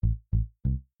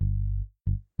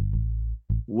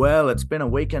Well, it's been a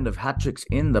weekend of hat-tricks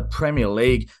in the Premier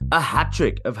League, a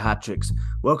hat-trick of hat-tricks.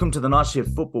 Welcome to the Night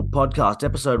Shift Football Podcast,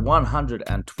 episode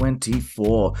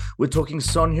 124. We're talking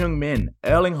Son Heung-min,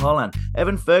 Erling Haaland,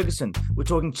 Evan Ferguson. We're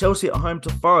talking Chelsea at home to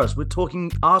Forest. We're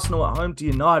talking Arsenal at home to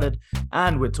United.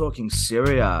 And we're talking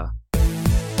Serie A.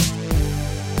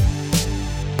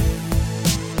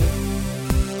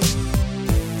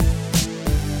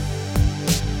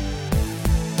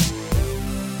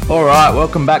 All right,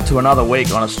 welcome back to another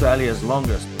week on Australia's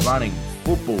longest running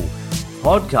football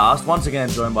podcast. Once again,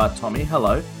 joined by Tommy.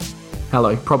 Hello.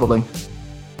 Hello, probably.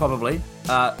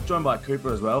 Joined by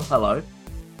Cooper as well. Hello.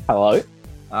 Hello.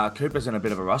 Cooper's in a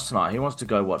bit of a rush tonight. He wants to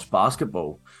go watch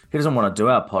basketball. He doesn't want to do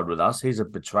our pod with us. He's a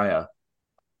betrayer.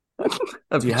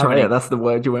 A betrayer, that's the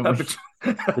word you went with.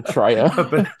 Betrayer.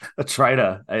 A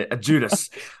traitor, a Judas.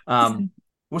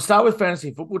 We'll start with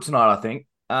fantasy football tonight, I think.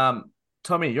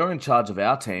 Tommy, you're in charge of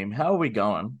our team. How are we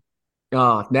going?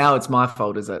 Oh, now it's my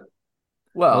fault, is it?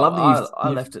 Well, I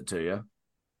left it to you.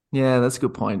 Yeah, that's a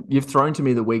good point. You've thrown to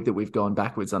me the week that we've gone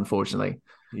backwards, unfortunately.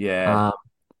 Yeah.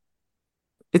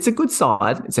 It's a good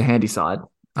side. It's a handy side.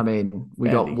 I mean, we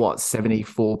got,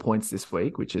 74 points this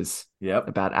week, which is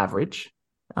about average.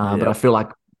 But I feel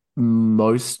like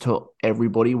most to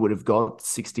everybody would have got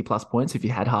 60-plus points if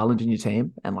you had Haaland in your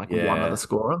team and one other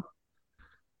scorer.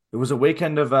 It was a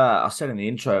weekend of, I said in the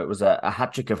intro, it was a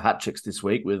hat-trick of hat-tricks this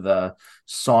week with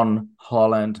Son,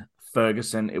 Haaland,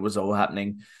 Ferguson. It was all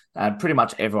happening. And pretty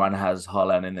much everyone has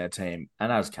Haaland in their team. And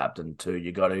as captain too,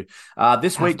 you got to.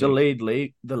 This week, the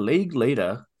league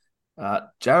leader,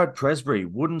 Jared Presbury,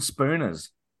 Wooden Spooners,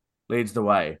 leads the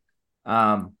way.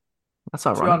 That's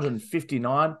ironic.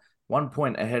 259, 1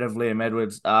 point ahead of Liam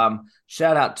Edwards.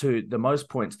 Shout out to the most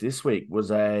points this week was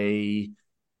a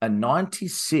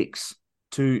 96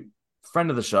 to friend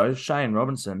of the show, Shane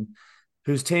Robinson,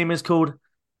 whose team is called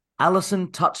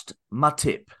Allison Touched My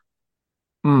Tip.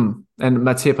 And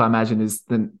my tip, I imagine, is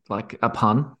a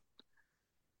pun.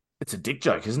 It's a dick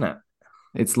joke, isn't it?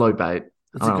 It's low bait.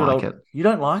 I don't like it. You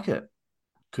don't like it?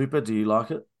 Cooper, do you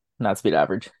like it? No, it's a bit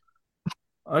average.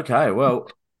 Okay, well,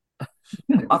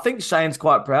 I think Shane's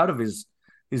quite proud of his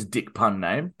dick pun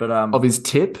name, but of his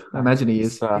tip, I imagine he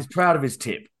is. He's proud of his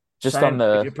tip. Just Shane,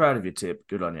 if you're proud of your tip,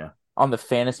 good on you. On the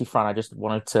fantasy front, I just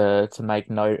wanted to make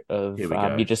note of,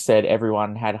 you just said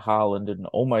everyone had Haaland and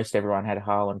almost everyone had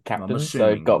Haaland captain,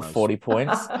 so got 40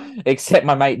 points, except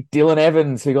my mate Dylan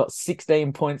Evans, who got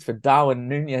 16 points for Darwin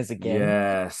Nunez again.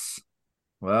 Yes.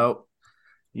 Well,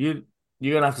 you're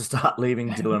going to have to start leaving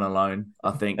Dylan alone,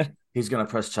 I think. He's going to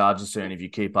press charges soon if you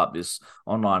keep up this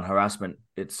online harassment.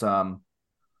 It's my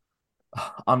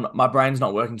brain's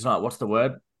not working tonight. What's the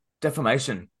word?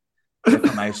 Defamation.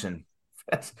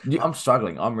 I'm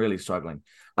struggling. I'm really struggling.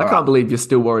 I can't believe you're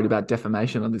still worried about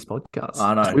defamation on this podcast.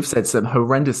 I know. We've said some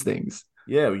horrendous things.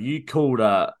 Yeah, you called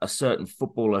a certain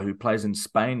footballer who plays in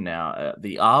Spain now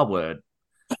the R word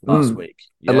last week.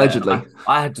 Yeah, allegedly.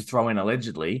 I had to throw in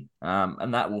allegedly,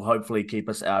 and that will hopefully keep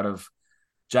us out of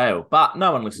jail. But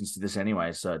no one listens to this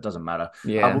anyway, so it doesn't matter.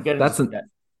 Yeah,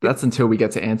 that's until we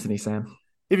get to Anthony, Sam.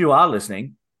 If you are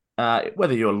listening,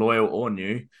 whether you're loyal or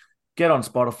new, get on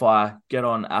Spotify, get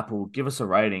on Apple, give us a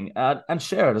rating, and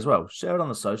share it as well. Share it on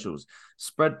the socials.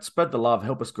 Spread the love,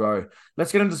 help us grow.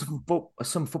 Let's get into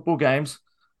some football games.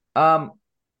 The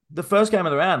first game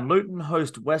of the round, Luton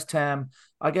host West Ham.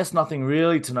 I guess nothing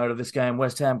really to note of this game.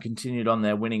 West Ham continued on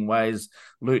their winning ways,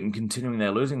 Luton continuing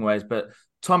their losing ways. But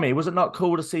Tommy, was it not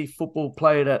cool to see football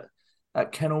played at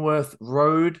Kenilworth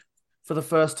Road for the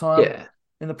first time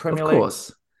in the Premier League? Of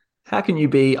course. How can you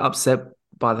be upset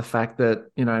by the fact that,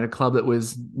 in a club that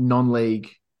was non-league,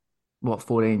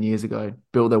 14 years ago,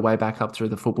 built their way back up through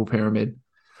the football pyramid?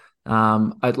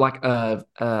 I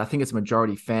think it's a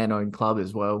majority fan-owned club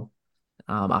as well.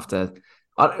 Do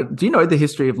you know the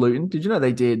history of Luton? Did you know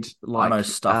they did I know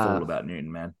stuff all about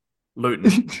Newton, man.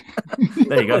 Luton.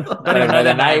 There you go. Don't even know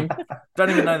their name. Don't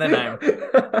even know their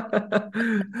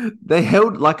name. They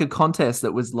held a contest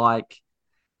that was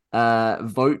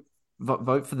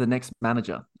vote for the next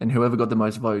manager, and whoever got the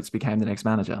most votes became the next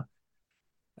manager.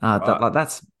 Right.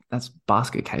 That's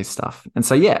basket case stuff. And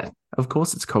so, yeah, of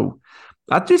course it's cool.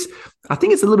 I think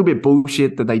it's a little bit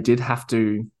bullshit that they did have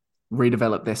to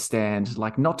redevelop their stand,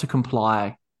 not to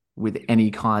comply with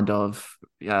any kind of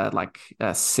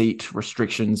seat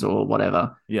restrictions or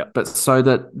whatever. Yeah. But so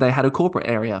that they had a corporate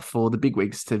area for the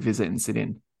bigwigs to visit and sit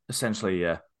in. Essentially,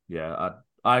 yeah. Yeah,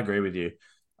 I agree with you.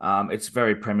 It's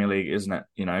very Premier League, isn't it?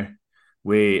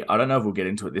 I don't know if we'll get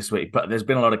into it this week, but there's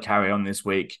been a lot of carry on this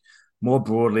week, more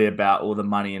broadly about all the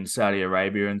money in Saudi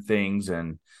Arabia and things.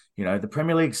 And, the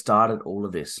Premier League started all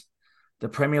of this. The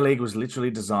Premier League was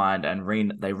literally designed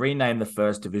and they renamed the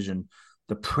first division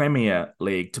the Premier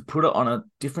League to put it on a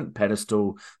different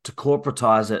pedestal, to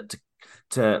corporatize it,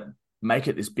 to make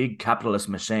it this big capitalist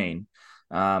machine.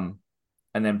 And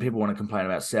then people want to complain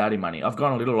about Saudi money. I've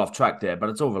gone a little off track there, but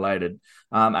it's all related.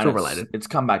 It's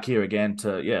come back here again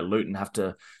to, Luton have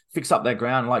to fix up their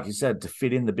ground, like you said, to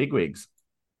fit in the bigwigs.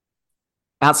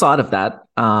 Outside of that,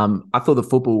 I thought the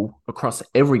football across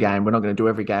every game, we're not going to do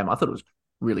every game, I thought it was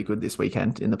really good this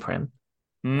weekend in the Prem.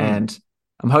 And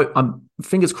I'm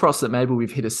fingers crossed that maybe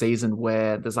we've hit a season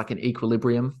where there's like an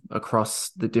equilibrium across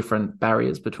the different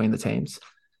barriers between the teams.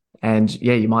 And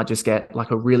you might just get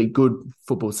like a really good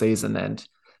football season. And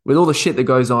with all the shit that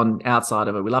goes on outside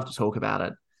of it, we love to talk about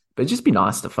it, but it'd just be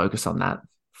nice to focus on that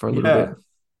for a little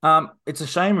bit. It's a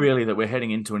shame really that we're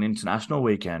heading into an international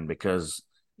weekend, because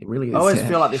it really is. I always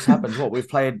feel like this happens. We've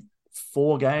played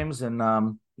 4 games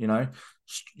and,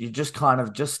 you just kind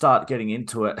of just start getting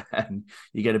into it and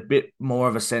you get a bit more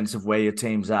of a sense of where your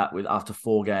team's at after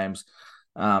 4 games.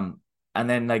 And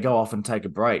then they go off and take a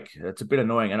break. It's a bit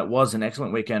annoying. And it was an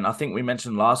excellent weekend. I think we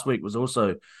mentioned last week was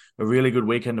also a really good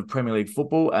weekend of Premier League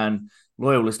football. And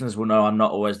loyal listeners will know I'm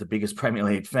not always the biggest Premier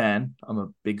League fan. I'm a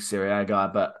big Serie A guy.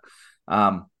 But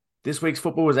this week's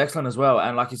football was excellent as well.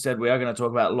 And like you said, we are going to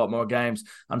talk about a lot more games.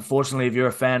 Unfortunately, if you're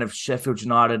a fan of Sheffield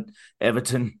United,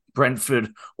 Everton,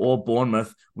 Brentford or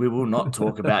Bournemouth, we will not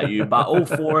talk about you. But all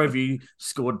 4 of you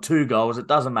scored 2 goals. It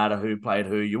doesn't matter who played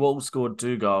who. You all scored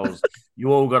 2 goals.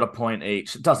 You all got a point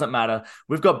each. It doesn't matter.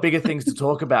 We've got bigger things to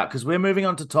talk about because we're moving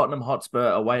on to Tottenham Hotspur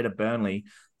away to Burnley.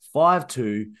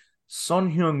 5-2.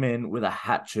 Son Heung-min with a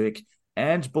hat-trick.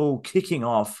 Ange Ball kicking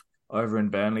off over in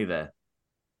Burnley there.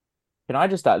 Can I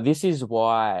just start? This is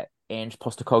why Ange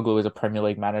Postecoglou is a Premier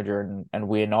League manager and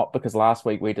we're not, because last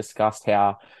week we discussed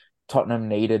how Tottenham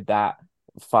needed that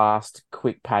fast,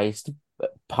 quick-paced,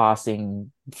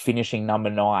 passing, finishing number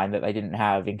 9 that they didn't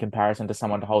have in comparison to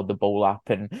someone to hold the ball up.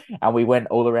 And we went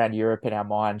all around Europe in our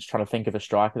minds trying to think of a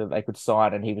striker that they could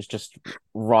sign, and he was just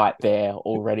right there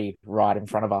already, right in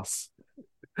front of us.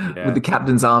 Yeah. With the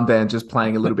captain's armband just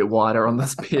playing a little bit wider on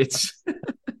this pitch.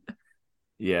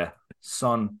 Yeah.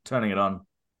 Son turning it on.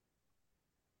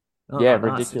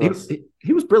 Ridiculous.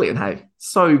 He was brilliant, hey.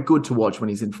 So good to watch when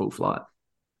he's in full flight.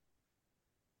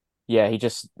 Yeah,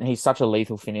 he's such a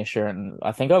lethal finisher, and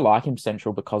I think I like him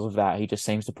central because of that. He just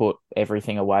seems to put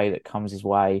everything away that comes his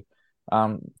way.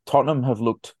 Tottenham have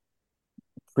looked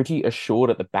pretty assured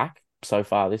at the back so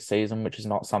far this season, which is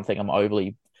not something I'm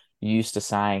overly used to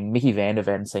saying. Mickey van der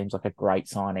Ven seems like a great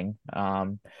signing.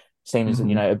 Seems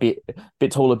a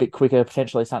bit taller, a bit quicker,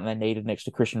 potentially something they needed next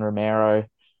to Christian Romero.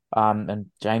 And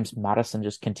James Maddison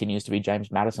just continues to be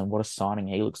James Maddison. What a signing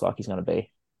he looks like he's going to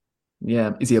be.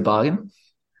 Yeah, is he a bargain?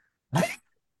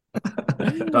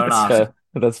 Don't ask.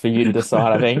 That's for you to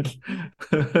decide, I think.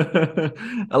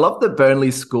 I love that Burnley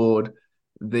scored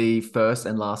the first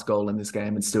and last goal in this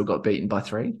game and still got beaten by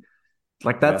 3.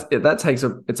 Like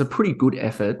it's a pretty good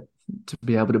effort to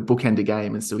be able to bookend a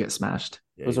game and still get smashed.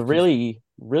 It was a really,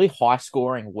 really high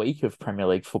scoring week of Premier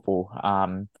League football.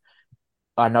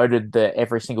 I noted that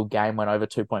every single game went over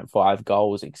 2.5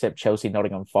 goals except Chelsea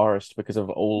Nottingham Forest because of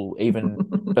even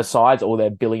besides all their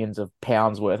billions of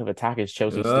pounds worth of attackers,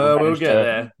 Chelsea still managed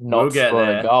to not score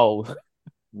a goal.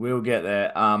 We'll get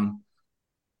there.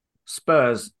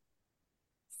 Spurs,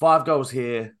 5 goals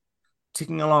here,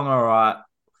 ticking along all right.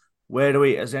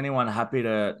 Is anyone happy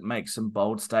to make some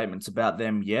bold statements about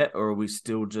them yet? Or are we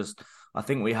still I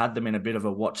think we had them in a bit of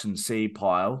a watch and see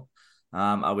pile.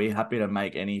 Are we happy to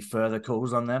make any further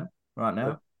calls on them right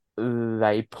now?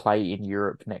 They play in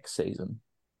Europe next season.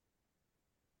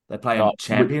 They play in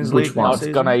Champions League next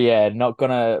season? Not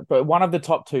gonna, but one of the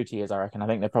top 2 tiers, I reckon. I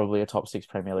think they're probably a top 6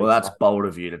 Premier League. Well, that's bold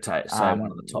of you to say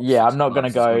one of the top 6. Yeah, I'm not gonna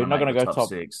go top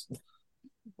 6.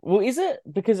 Well, is it?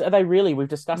 Because are they really? We've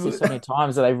discussed this so many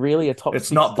times. Are they really a top? It's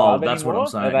 6 not bold. Club That's anymore?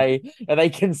 what I'm saying. Are they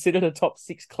considered a top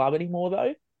 6 club anymore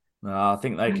though? I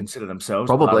think they consider themselves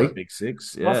probably part of the Big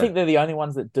 6. Yeah. Well, I think they're the only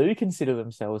ones that do consider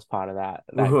themselves part of that.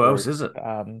 Well, who else is it?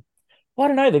 I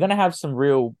don't know. They're going to have some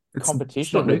real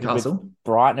competition with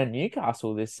Brighton and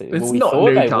Newcastle this season. It's not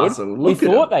Newcastle. We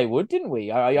thought they would, didn't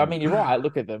we? I mean, you're right.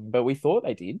 Look at them, but we thought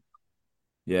they did.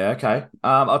 Yeah, okay.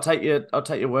 I'll take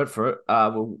your word for it.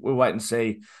 We'll wait and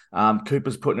see.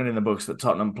 Cooper's putting it in the books that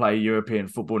Tottenham play European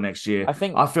football next year. I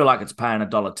feel like it's paying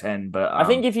 $1.10, but I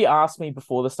think if you asked me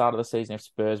before the start of the season if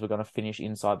Spurs were going to finish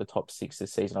inside the top 6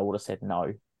 this season, I would have said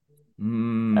no.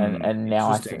 And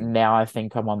now I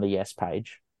think I'm on the yes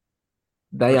page.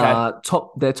 They are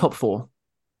top. They're top 4.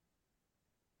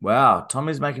 Wow,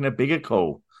 Tommy's making a bigger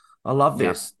call. I love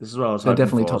this. Yeah. This is what I was hoping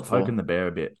definitely for. Top 4. Poking the bear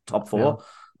a bit. Top 4. Yeah.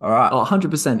 All right. Oh,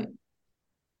 100%.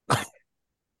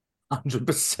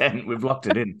 100%. We've locked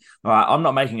it in. All right. I'm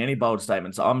not making any bold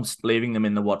statements. I'm leaving them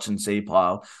in the watch and see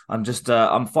pile. I'm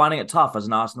finding it tough as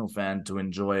an Arsenal fan to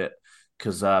enjoy it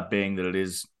because being that it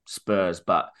is Spurs,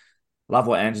 but love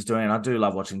what Ange is doing. And I do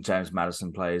love watching James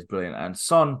Maddison play. He's brilliant. And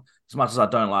Son, as much as I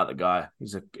don't like the guy,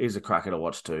 he's a cracker to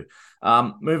watch too.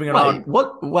 Moving it on.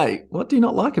 What do you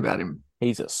not like about him?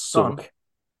 He's a Son, sook.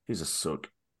 he's a sook.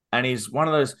 And he's one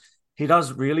of those, he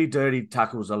does really dirty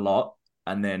tackles a lot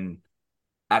and then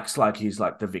acts like he's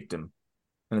like the victim.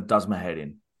 And it does my head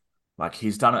in. Like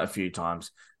he's done it a few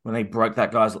times. When they broke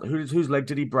that guy's, whose leg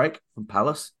did he break from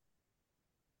Palace?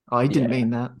 Oh, he didn't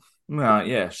mean that. No,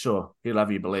 yeah, sure. He'll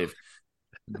have you believe.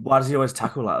 Why does he always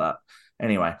tackle like that?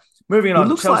 Anyway, moving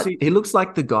on. Chelsea. He looks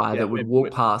like the guy that would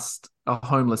walk past a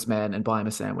homeless man and buy him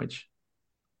a sandwich.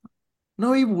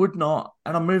 No, he would not.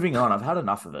 And I'm moving on. I've had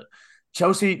enough of it.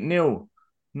 Chelsea 0,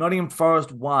 Nottingham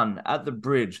Forest 1 at the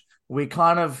Bridge. We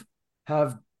kind of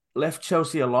have left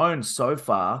Chelsea alone so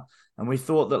far. And we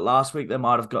thought that last week they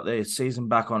might have got their season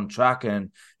back on track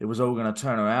and it was all going to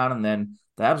turn around. And then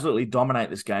they absolutely dominate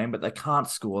this game, but they can't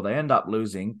score. They end up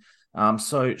losing.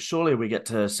 So surely we get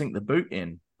to sink the boot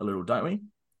in a little, don't we?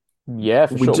 Yeah,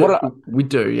 for sure. We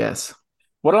do, yes.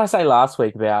 What did I say last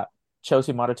week about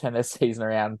Chelsea might have turned their season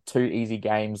around 2 easy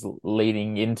games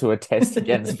leading into a test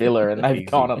against Villa and they've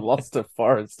gone and lost to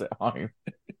Forest at home.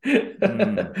 Did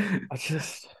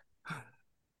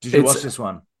you watch this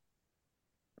one?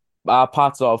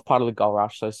 Part of the goal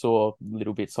rush, so I saw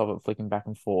little bits of it flicking back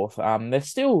and forth. They're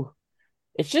still,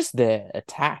 it's just their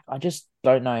attack. I just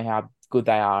don't know how good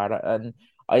they are, and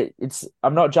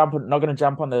I'm not going to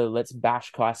jump on the let's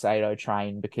bash Caicedo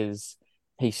train because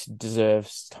he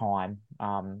deserves time,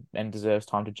 and deserves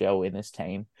time to gel in this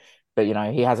team. But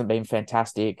he hasn't been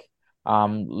fantastic.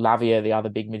 Lavia, the other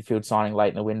big midfield signing late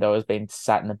in the window, has been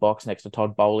sat in the box next to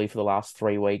Todd Bowley for the last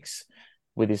 3 weeks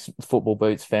with his football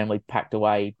boots firmly packed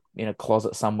away in a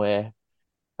closet somewhere.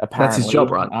 Apparently, that's his job,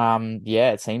 right?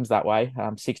 Yeah, it seems that way.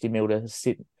 60 mil to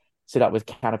sit up with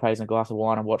canapes and a glass of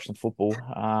wine and watch some football.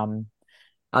 And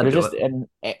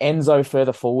Enzo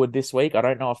further forward this week. I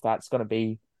don't know if that's going to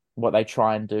be what they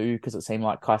try and do because it seemed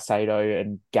like Caicedo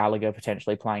and Gallagher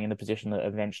potentially playing in the position that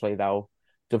eventually they'll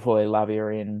deploy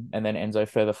Lavia in, and then Enzo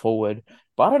further forward.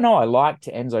 But I don't know. I liked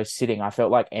Enzo sitting. I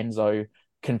felt like Enzo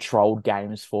controlled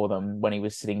games for them when he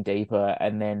was sitting deeper,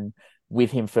 and then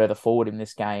with him further forward in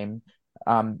this game,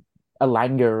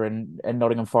 Alanga and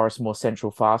Nottingham Forest more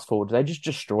central fast forward. They just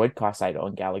destroyed Caicedo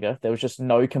and Gallagher. There was just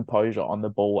no composure on the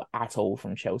ball at all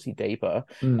from Chelsea deeper,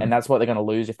 and that's what they're going to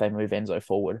lose if they move Enzo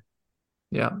forward.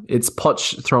 Yeah, it's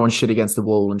Poch throwing shit against the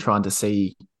wall and trying to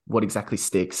see what exactly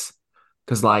sticks.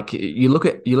 Because like you look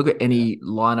at any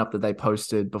lineup that they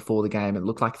posted before the game, it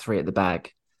looked like 3 at the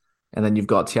back. And then you've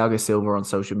got Thiago Silva on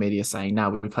social media saying, no,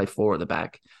 we play 4 at the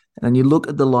back. And then you look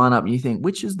at the lineup and you think,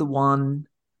 which is the one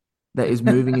that is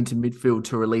moving into midfield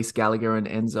to release Gallagher and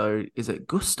Enzo? Is it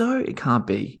Gusto? It can't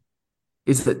be.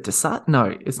 Is it Desat? No,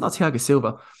 it's not Thiago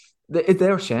Silva.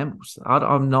 They're a shambles. I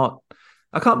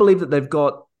can't believe that they've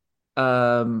got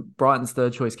Brighton's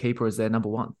third choice keeper as their number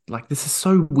 1. Like, this is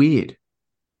so weird.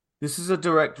 This is a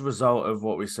direct result of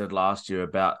what we said last year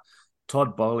about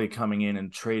Todd Bowley coming in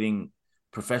and treating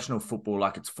professional football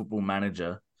like it's Football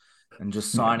Manager and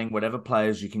just signing whatever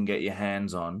players you can get your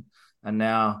hands on, and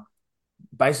now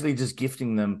basically just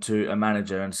gifting them to a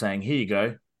manager and saying, here you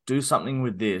go, do something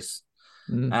with this.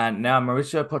 And now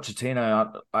Mauricio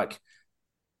Pochettino, like,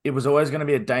 it was always going to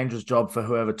be a dangerous job for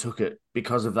whoever took it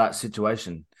because of that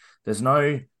situation. There's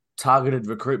no targeted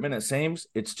recruitment, it seems.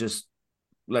 It's just,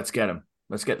 let's get him.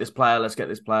 Let's get this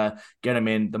player. Get him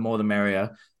in. The more, the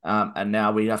merrier. And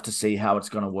now we have to see how it's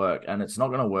going to work. And it's not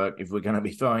going to work if we're going to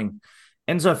be throwing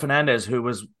Enzo Fernandez, who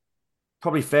was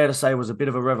probably fair to say was a bit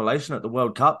of a revelation at the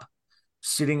World Cup,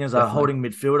 sitting as a holding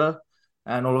midfielder.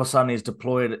 And all of a sudden he's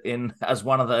deployed in as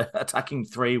one of the attacking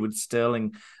 3 with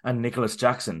Sterling and Nicholas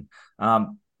Jackson.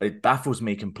 It baffles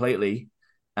me completely.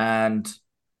 And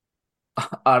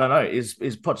I don't know, is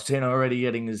Pochettino already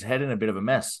getting his head in a bit of a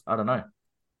mess? I don't know.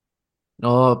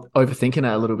 Oh, overthinking it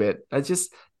a little bit.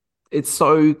 It's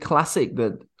so classic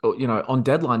that, on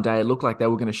deadline day, it looked like they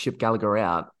were going to ship Gallagher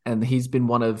out, and he's been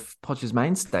one of Poch's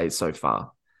mainstays so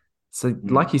far. So,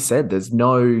 like you said, there's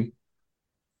no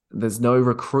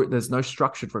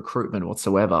structured recruitment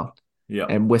whatsoever. Yeah,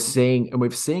 and we've seen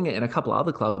it in a couple of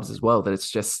other clubs as well. That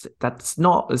it's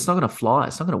not going to fly.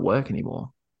 It's not going to work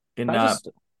anymore.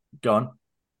 Go on.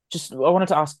 I wanted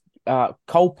to ask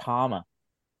Cole Palmer.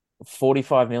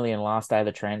 45 million last day of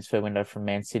the transfer window from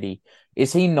Man City.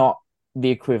 Is he not the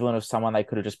equivalent of someone they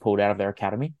could have just pulled out of their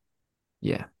academy?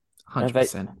 Yeah,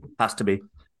 100%. Has to be.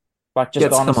 Like, just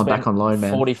Get gone and someone back spent on loan,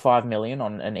 man. 45 million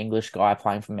on an English guy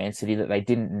playing for Man City that they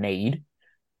didn't need,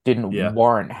 didn't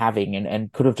warrant having,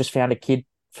 and could have just found a kid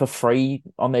for free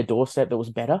on their doorstep that was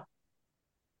better.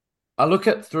 I look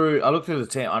through the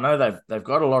team. I know they've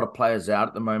got a lot of players out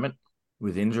at the moment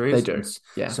with injuries. They do.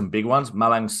 Yeah. Some big ones.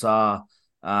 Malang Sarr,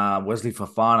 Wesley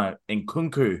Fofana, and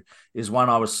Nkunku is one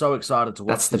I was so excited to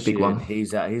watch. That's the big one.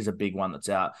 He's out. He's a big one that's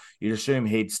out. You'd assume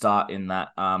he'd start in that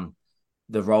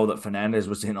the role that Fernandes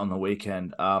was in on the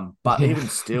weekend. But even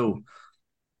still,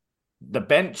 the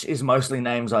bench is mostly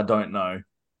names I don't know,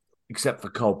 except for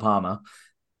Cole Palmer,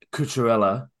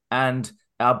 Cucurella, and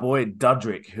our boy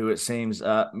Dudrick, who it seems,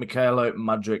 Mikhailo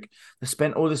Mudrick. They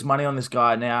spent all this money on this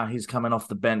guy. Now he's coming off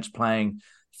the bench playing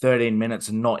 13 minutes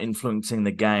and not influencing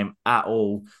the game at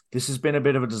all. This has been a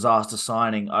bit of a disaster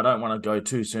signing. I don't want to go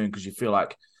too soon because you feel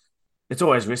like it's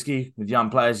always risky with young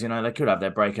players. You know, they could have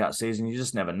their breakout season. You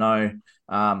just never know.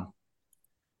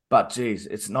 But, geez,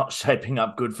 it's not shaping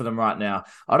up good for them right now.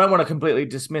 I don't want to completely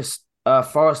dismiss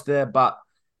Forest there, but,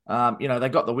 they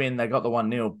got the win. They got the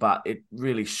 1-0, but it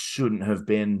really shouldn't have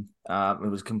been. It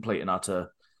was complete and utter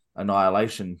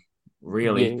annihilation,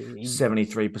 really. Yeah.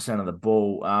 73% of the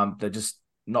ball. They're just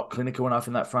not clinical enough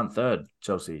in that front third,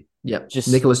 Chelsea. Yep.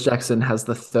 Nicholas Jackson has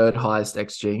the third highest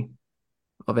XG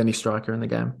of any striker in the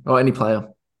game, or any player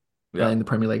in the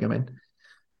Premier League, I mean.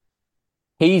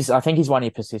 I think he's one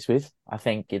you persist with.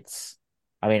 I'm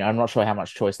not sure how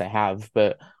much choice they have,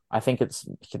 but I think this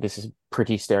is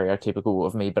pretty stereotypical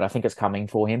of me, but I think it's coming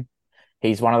for him.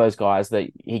 He's one of those guys that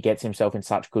he gets himself in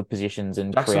such good positions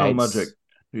and creates...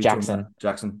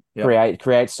 Jackson. Yep.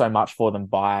 Creates so much for them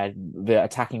by the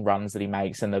attacking runs that he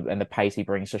makes and the pace he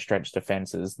brings to stretch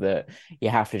defenses that you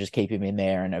have to just keep him in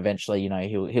there, and eventually,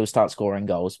 he'll start scoring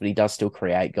goals, but he does still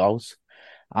create goals.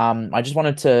 I just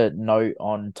wanted to note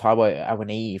on Taiwo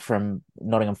Awoniyi from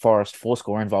Nottingham Forest, 4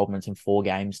 score involvements in 4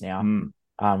 games now.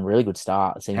 Really good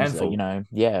start. It seems,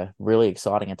 really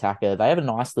exciting attacker. They have a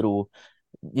nice little,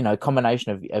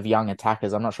 combination of young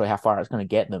attackers. I'm not sure how far it's going to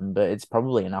get them, but it's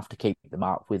probably enough to keep them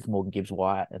up with Morgan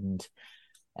Gibbs-White and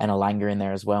Alanga in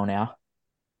there as well now.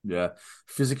 Yeah,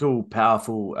 physical,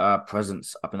 powerful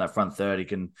presence up in that front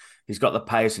third. He's got the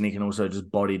pace, and he can also just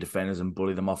body defenders and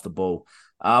bully them off the ball.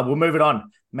 We'll move it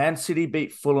on. Man City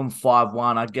beat Fulham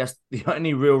 5-1. I guess the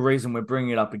only real reason we're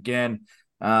bringing it up again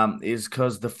is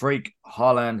because the freak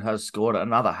Haaland has scored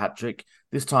another hat-trick,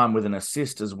 this time with an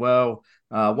assist as well.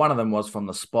 One of them was from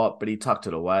the spot, but he tucked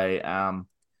it away.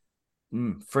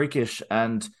 Freakish.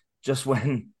 And just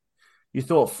when you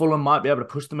thought Fulham might be able to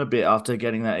push them a bit after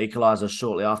getting that equaliser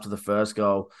shortly after the first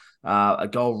goal, a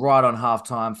goal right on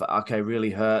halftime for Ake really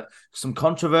hurt. Some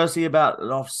controversy about an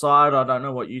offside. I don't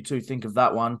know what you two think of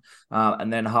that one.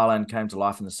 And then Haaland came to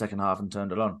life in the second half and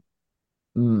turned it on.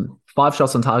 5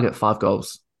 shots on target, 5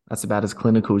 goals. That's about as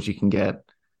clinical as you can get.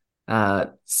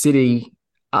 City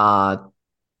are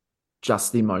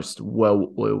just the most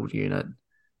well-oiled unit.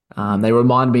 They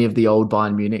remind me of the old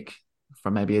Bayern Munich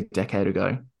from maybe a decade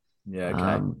ago. Yeah,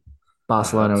 okay.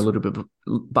 Barcelona a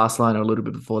little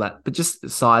bit before that, but just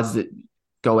sides that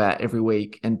go out every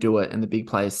week and do it, and the big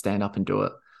players stand up and do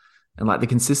it. And like the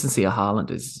consistency of Haaland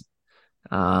is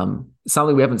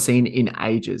something we haven't seen in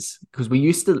ages, because we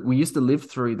used to live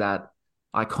through that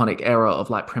iconic era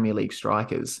of like Premier League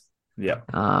strikers. Yeah.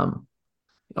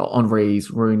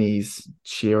 Henry's, Rooney's,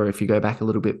 Shearer, if you go back a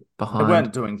little bit behind. They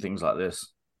weren't doing things like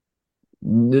this.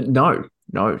 No,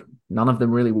 none of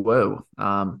them really were.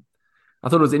 I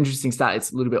thought it was an interesting stat.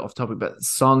 It's a little bit off topic, but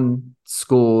Son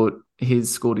scored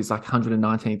his like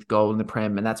 119th goal in the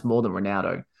Prem, and that's more than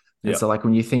Ronaldo. And so like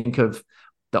when you think of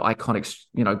the iconic,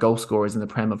 goal scorers in the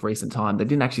Prem of recent time, they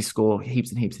didn't actually score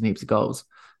heaps and heaps and heaps of goals.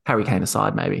 Harry Kane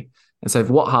aside, maybe. And so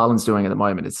for what Haaland's doing at the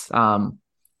moment, it's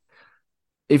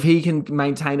if he can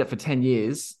maintain it for 10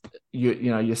 years,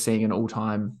 you're seeing an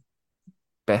all-time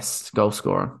best goal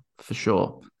scorer for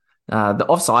sure. The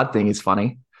offside thing is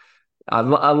funny. I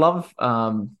love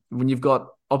when you've got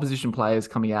opposition players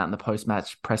coming out in the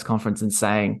post-match press conference and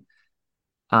saying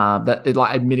that,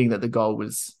 like, admitting that the goal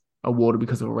was awarded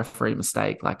because of a referee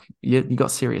mistake. Like, you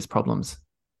got serious problems.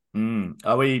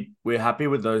 Are we're happy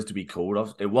with those to be called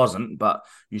off? It wasn't, but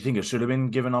you think it should have been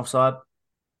given offside?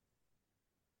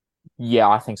 Yeah,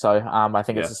 I think so. I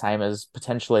think it's the same as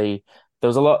potentially. There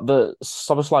was the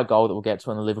Szoboszlai goal that we'll get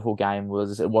to in the Liverpool game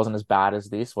wasn't as bad as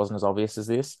this, wasn't as obvious as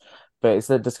this. But it's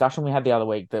the discussion we had the other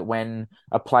week that when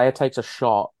a player takes a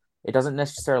shot, it doesn't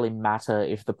necessarily matter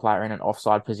if the player in an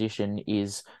offside position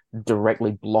is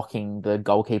directly blocking the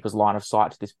goalkeeper's line of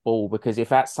sight to this ball, because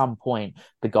if at some point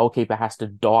the goalkeeper has to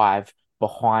dive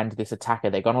behind this attacker,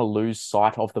 they're going to lose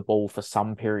sight of the ball for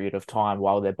some period of time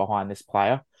while they're behind this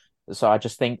player. So I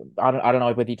just think, I don't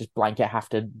know whether you just blanket have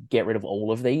to get rid of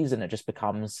all of these and it just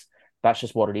becomes, that's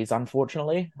just what it is,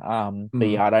 unfortunately. But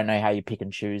yeah, I don't know how you pick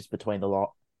and choose between the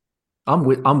lot. I'm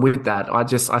with that.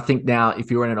 I think now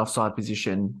if you're in an offside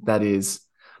position that is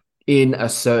in a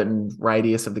certain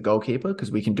radius of the goalkeeper,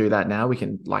 because we can do that now, we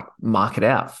can like mark it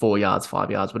out 4 yards,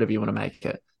 5 yards, whatever you want to make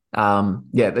it.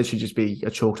 That should just be a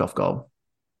chalked off goal.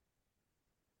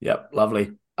 Yep,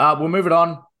 lovely. We'll move it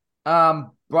on.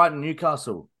 Brighton,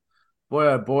 Newcastle. Boy,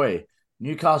 oh boy.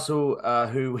 Newcastle,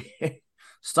 who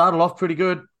started off pretty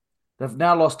good. They've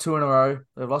now lost 2 in a row.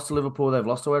 They've lost to Liverpool. They've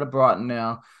lost away to Brighton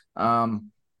now.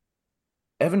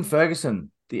 Evan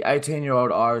Ferguson, the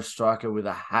 18-year-old Irish striker with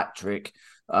a hat trick,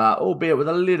 albeit with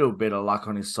a little bit of luck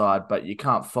on his side, but you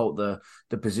can't fault the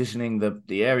positioning,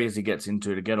 the areas he gets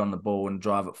into to get on the ball and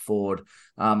drive it forward.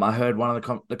 I heard one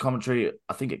of the commentary,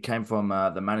 I think it came from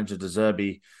the manager De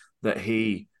Zerbi, that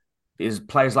he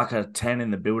plays like a 10 in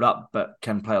the build-up, but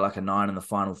can play like a 9 in the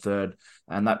final third,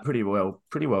 and that pretty well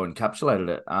encapsulated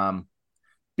it.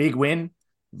 Big win,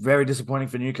 very disappointing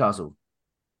for Newcastle.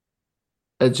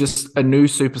 It's just a new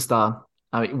superstar.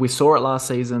 I mean, we saw it last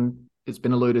season. It's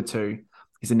been alluded to.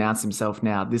 He's announced himself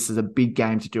now. This is a big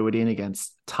game to do it in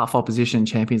against tough opposition,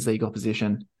 Champions League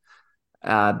opposition.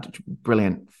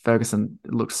 Brilliant. Ferguson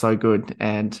looks so good.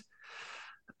 And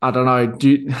I don't know,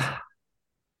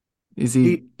 is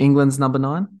he England's number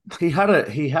 9? He had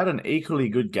an equally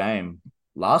good game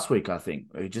last week, I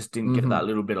think. He just didn't get that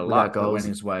little bit of luck that went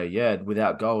his way. Yeah,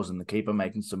 without goals and the keeper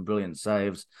making some brilliant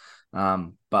saves.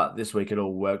 But this week it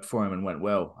all worked for him and went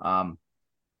well.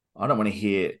 I don't want to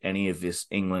hear any of this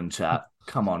England chat.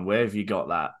 Come on, where have you got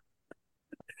that?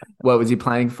 Well, was he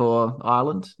playing for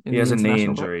Ireland? He has a knee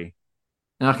injury.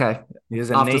 Okay. He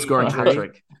has after scoring a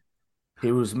hat-trick.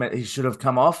 He should have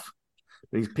come off.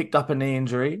 But he's picked up a knee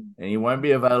injury and he won't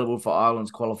be available for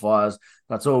Ireland's qualifiers.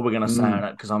 That's all we're going to say on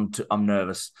it because I'm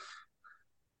nervous.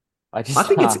 I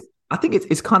think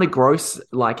it's kind of gross,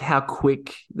 like how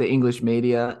quick the English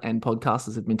media and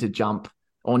podcasters have been to jump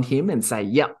on him and say,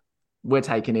 "Yep, we're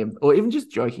taking him," or even just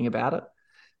joking about it.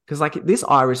 Because like this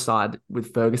Irish side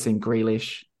with Ferguson,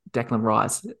 Grealish, Declan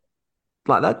Rice,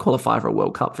 like that qualify for a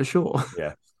World Cup for sure.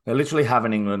 Yeah, they literally have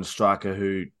an England striker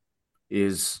who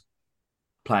is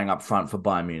playing up front for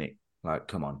Bayern Munich. Like,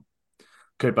 come on,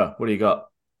 Cooper, what do you got?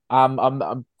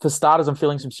 I'm for starters, I'm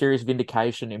feeling some serious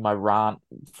vindication in my rant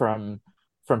from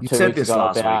 2 weeks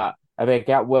ago about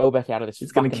get Welbeck out of this.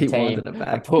 It's going to keep winding it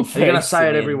back. Are you going to say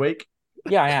it every week?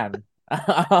 Yeah, I am.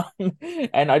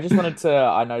 And I just wanted to,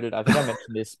 I noted, I think I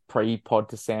mentioned this pre-pod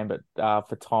to Sam, but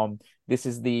for Tom, this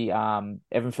is the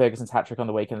Evan Ferguson's hat-trick on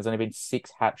the weekend. There's only been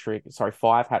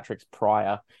 5 hat-tricks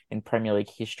prior in Premier League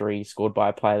history scored by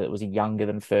a player that was younger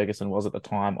than Ferguson was at the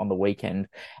time on the weekend,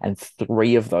 and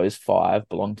 3 of those 5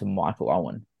 belong to Michael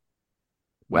Owen.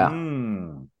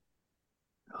 Wow.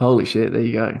 Holy shit, there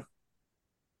you go.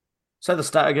 Say the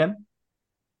stat again.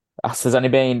 So there's only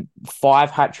been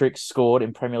 5 hat-tricks scored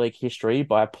in Premier League history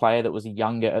by a player that was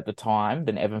younger at the time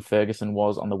than Evan Ferguson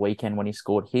was on the weekend when he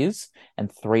scored his,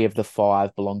 and 3 of the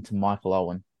 5 belong to Michael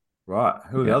Owen. Right.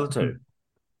 Who are the other 2?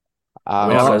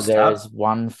 So there's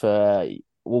one for...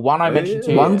 Well, one I mentioned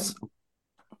to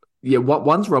you.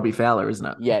 One's Robbie Fowler, isn't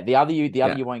it? Yeah, the other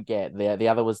you won't get. The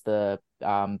other was the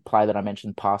player that I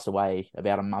mentioned passed away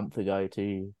about a month ago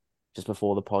just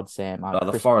before the pod, Sam.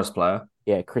 The Forest player.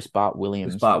 Yeah, Chris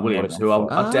Bart-Williams. Who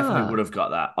I definitely would have got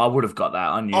that. I would have got that.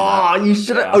 I knew that. Oh, you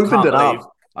should have opened it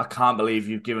up. I can't believe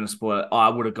you've given a spoiler. I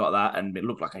would have got that and it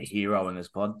looked like a hero in this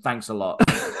pod. Thanks a lot.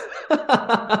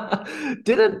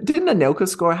 Didn't Anelka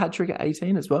score a hat-trick at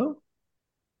 18 as well?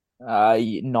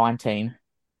 19.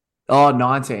 Oh,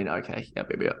 19. Okay.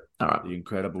 Yep. All right. The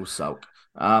incredible sulk.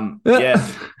 Yeah.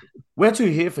 Where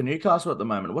to here for Newcastle at the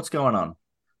moment? What's going on?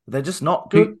 They're just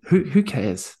not good. Who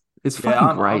cares? It's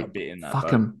fucking great. I'm a bit in that,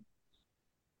 fuck him.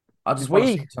 I just want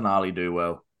to see Tonali do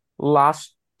well.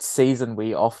 Last season,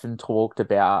 we often talked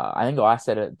about, I think I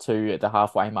said it too at the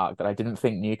halfway mark, that I didn't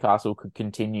think Newcastle could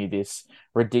continue this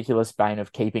ridiculous bane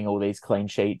of keeping all these clean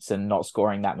sheets and not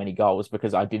scoring that many goals,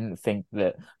 because I didn't think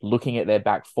that looking at their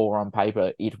back 4 on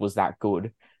paper, it was that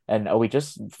good. And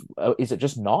is it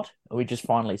just not? Are we just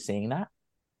finally seeing that?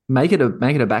 Make it a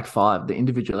back 5. The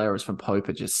individual errors from Pope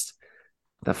are just,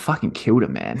 they fucking killed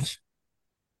him, man.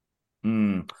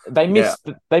 They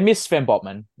missed Sven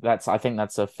Botman. I think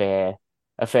that's a fair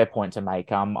a fair point to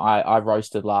make. I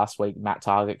roasted last week Matt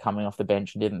Targett coming off the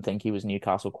bench and didn't think he was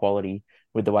Newcastle quality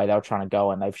with the way they were trying to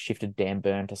go, and they've shifted Dan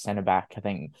Burn to centre back. I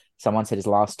think someone said his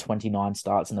last 29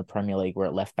 starts in the Premier League were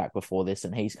at left back before this,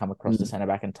 and he's come across to centre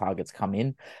back and Targett's come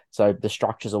in. So the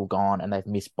structure's all gone, and they've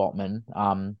missed Botman.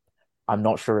 I'm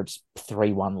not sure it's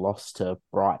 3-1 loss to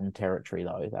Brighton territory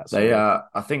though.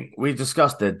 I think we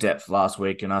discussed their depth last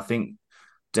week, and I think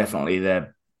definitely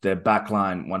their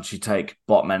backline, once you take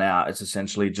Botman out, it's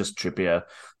essentially just Trippier.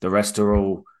 The rest are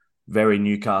all very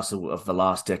Newcastle of the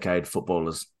last decade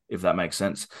footballers, if that makes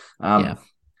sense.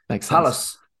 Makes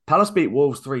sense. Palace beat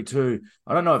Wolves 3-2.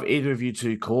 I don't know if either of you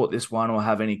two caught this one or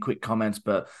have any quick comments,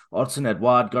 but Odsonne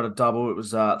Edouard got a double. It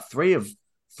was three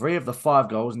of the 5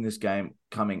 goals in this game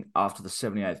coming after the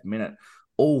 78th minute.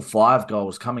 All 5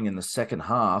 goals coming in the second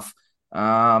half.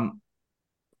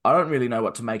 I don't really know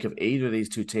what to make of either of these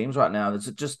two teams right now. It's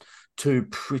just two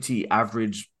pretty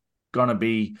average, going to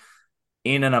be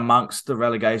in and amongst the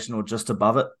relegation or just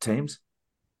above it teams.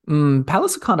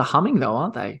 Palace are kind of humming though,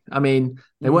 aren't they? I mean,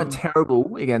 they weren't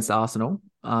terrible against Arsenal.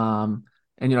 And,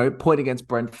 point against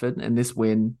Brentford and this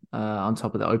win on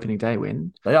top of the opening day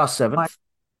win. They are 7th.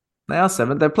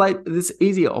 They've played this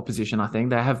easier opposition, I think.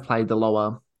 They have played the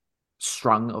lower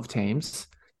strung of teams,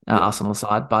 Arsenal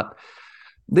side, but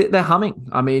they're humming.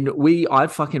 I mean, I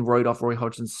fucking wrote off Roy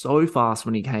Hodgson so fast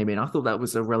when he came in. I thought that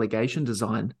was a relegation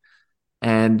design.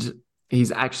 And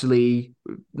he's actually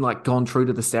gone true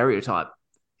to the stereotype.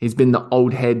 He's been the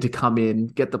old head to come in,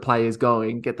 get the players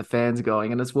going, get the fans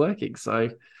going, and it's working.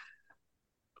 So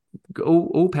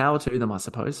all power to them, I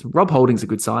suppose. Rob Holding's a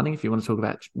good signing if you want to talk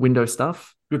about window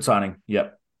stuff. Good signing,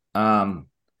 yep.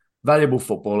 Valuable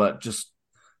footballer. Just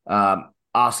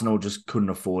Arsenal just couldn't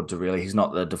afford to really. He's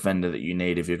not the defender that you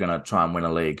need if you're going to try and win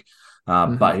a league.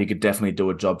 But he could definitely do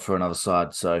a job for another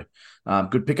side. So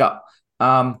good pickup.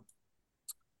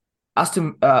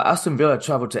 Aston Villa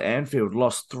travelled to Anfield,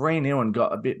 lost 3-0 and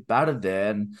got a bit battered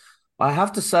there. And I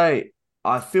have to say,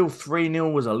 I feel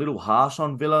 3-0 was a little harsh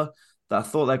on Villa. I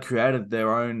thought they created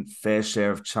their own fair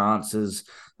share of chances,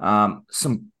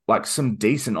 some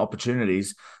decent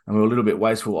opportunities, and were a little bit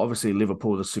wasteful. Obviously,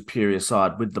 Liverpool, the superior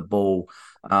side with the ball.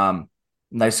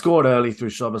 They scored early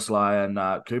through Szoboszlai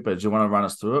and Cooper. Do you want to run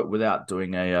us through it without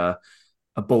doing a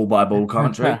ball-by-ball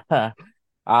commentary?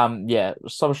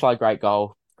 Szoboszlai, great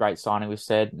goal. Great signing, we've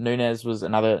said. Nunes was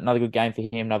another good game for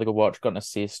him, another good watch, got an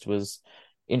assist, was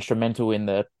instrumental in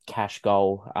the Cash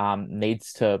goal.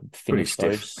 Needs to finish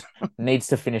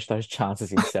those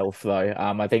chances himself, though.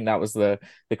 I think that was the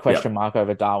question mark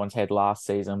over Darwin's head last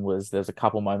season. There's a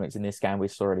couple moments in this game, we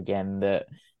saw it again, that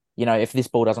if this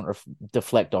ball doesn't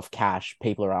deflect off Cash,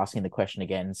 people are asking the question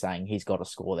again, saying he's got to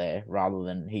score there rather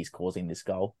than he's causing this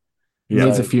goal. He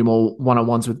needs a few more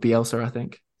one-on-ones with Bielsa, I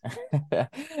think.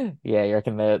 Yeah, you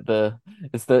reckon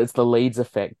it's the Leeds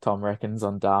effect, Tom reckons,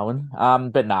 on Darwin.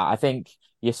 But I think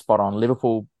you're spot on.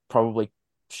 Liverpool probably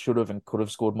should have and could have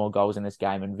scored more goals in this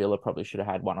game, and Villa probably should have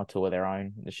had 1 or 2 of their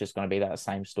own. It's just going to be that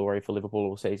same story for Liverpool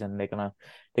all season. They're gonna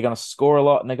score a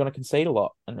lot and they're going to concede a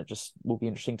lot, and it just will be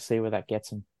interesting to see where that gets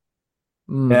them.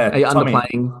 Are you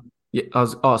underplaying? Yeah,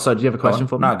 so do you have a question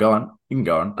for me? No, go on. You can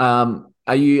go on.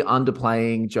 Are you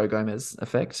underplaying Joe Gomez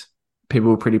effect?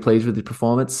 People were pretty pleased with his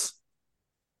performance.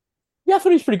 Yeah, I thought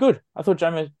he was pretty good. I thought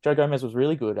Joe Gomez was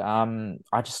really good.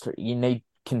 You need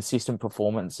consistent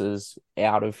performances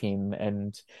out of him,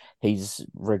 and he's,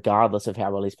 regardless of how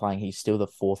well he's playing, he's still the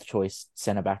 4th choice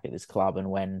centre back at this club. And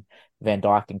when Van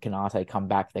Dijk and Konate come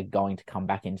back, they're going to come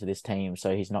back into this team,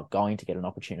 so he's not going to get an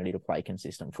opportunity to play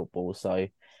consistent football. So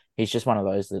he's just one of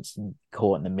those that's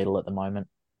caught in the middle at the moment.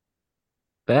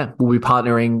 Yeah, we'll be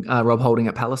partnering Rob Holding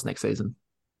at Palace next season.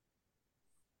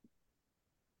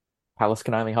 Palace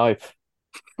can only hope.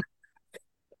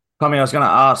 Tommy, I was going to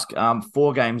ask,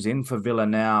 4 games in for Villa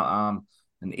now,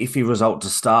 an iffy result to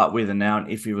start with and now an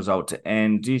iffy result to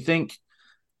end. Do you think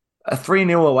a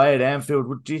 3-0 away at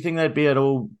Anfield, do you think they'd be at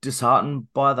all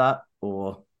disheartened by that?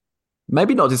 Or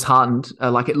maybe not disheartened.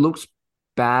 It looks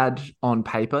bad on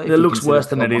paper. It looks worse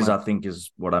than it is, I think, is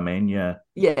what I mean, yeah.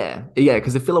 Yeah,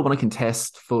 because if Villa want to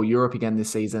contest for Europe again this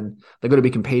season, they've got to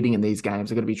be competing in these games.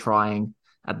 They've got to be trying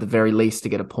at the very least to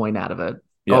get a point out of it.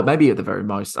 Yep. Or maybe at the very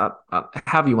most,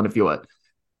 however you want to view it.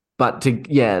 But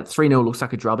 3-0 looks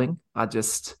like a drubbing. I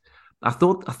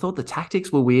thought the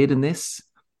tactics were weird in this.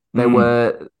 They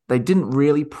didn't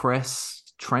really press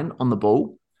Trent on the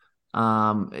ball.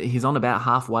 He's on about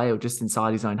halfway or just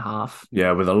inside his own half.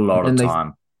 Yeah, with a lot of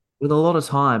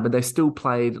time. But they still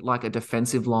played like a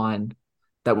defensive line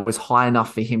that was high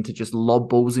enough for him to just lob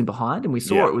balls in behind. And we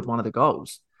saw it with one of the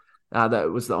goals. That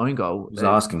was the own goal. He was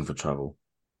asking for trouble.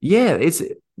 Yeah,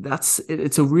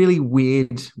 it's a really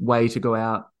weird way to go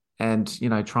out and,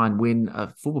 try and win a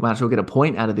football match or get a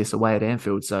point out of this away at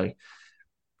Anfield. So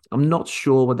I'm not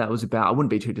sure what that was about. I wouldn't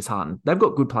be too disheartened. They've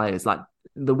got good players, like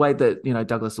the way that,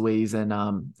 Douglas Luiz and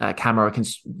Camara can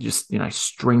just,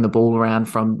 string the ball around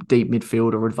from deep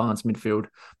midfield or advanced midfield.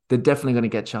 They're definitely going to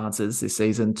get chances this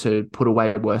season to put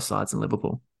away worse sides than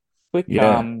Liverpool. Quick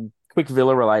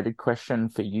Villa related question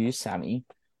for you, Sammy.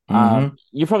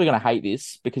 You're probably going to hate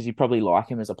this because you probably like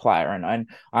him as a player, and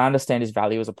I understand his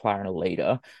value as a player and a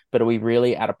leader, but are we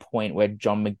really at a point where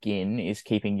John McGinn is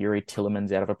keeping Yuri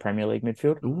Tielemans out of a Premier League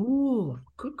midfield? Ooh,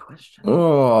 good question.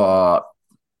 Oh,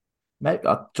 mate,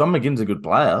 John McGinn's a good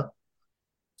player.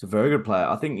 It's a very good player.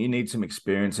 I think you need some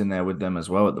experience in there with them as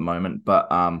well at the moment, but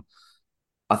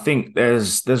I think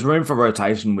there's room for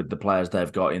rotation with the players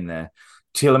they've got in there.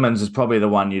 Tielemans is probably the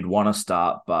one you'd want to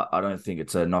start, but I don't think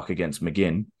it's a knock against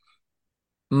McGinn.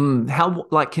 How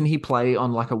can he play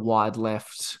on like a wide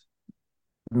left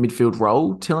midfield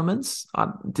role, Tielemans?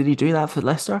 Did he do that for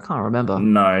Leicester? I can't remember.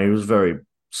 No, he was very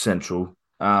central.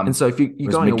 And so if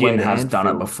you're going away to has Anfield, done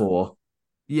it before.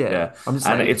 Yeah. I'm just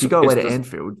saying, if you go away to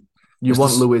Anfield, you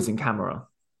want Luiz and Camara.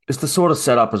 It's the sort of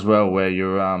setup as well where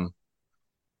you're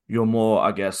more,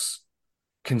 I guess,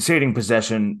 conceding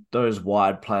possession. Those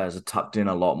wide players are tucked in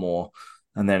a lot more,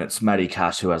 and then it's Matty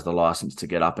Cash who has the license to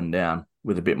get up and down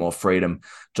with a bit more freedom.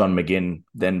 John McGinn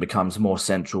then becomes more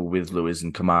central with Luiz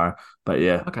and Kamara. But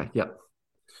yeah. Okay, yep.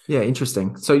 Yeah,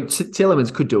 interesting. So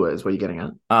Tielemans could do it, is what you're getting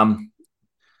at?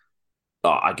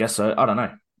 I guess so. I don't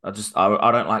know.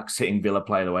 I don't like seeing Villa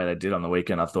play the way they did on the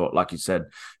weekend. I thought, like you said,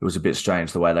 it was a bit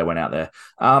strange the way they went out there.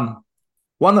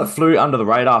 One that flew under the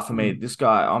radar for me, this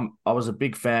guy, I was a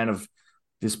big fan of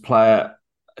this player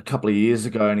a couple of years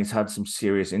ago, and he's had some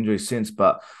serious injuries since,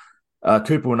 but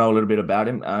Cooper will know a little bit about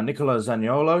him. Nicolo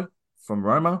Zaniolo from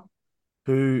Roma,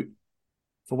 who,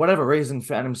 for whatever reason,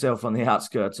 found himself on the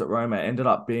outskirts at Roma, ended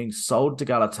up being sold to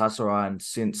Galatasaray, and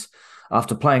since,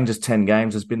 after playing just 10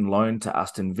 games, has been loaned to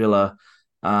Aston Villa.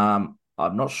 I'm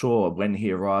not sure when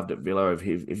he arrived at Villa,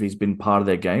 if he's been part of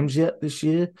their games yet this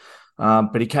year,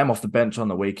 but he came off the bench on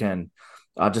the weekend.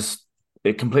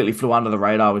 It completely flew under the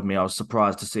radar with me. I was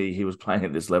surprised to see he was playing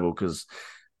at this level, because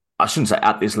I shouldn't say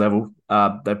at this level.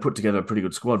 They put together a pretty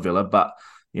good squad, Villa, but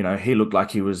he looked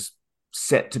like he was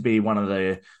set to be one of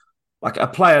a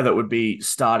player that would be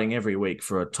starting every week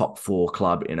for a top 4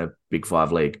 club in a Big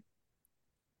 5 league.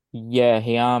 Yeah,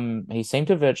 he seemed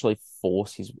to virtually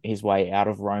force his way out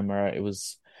of Roma. It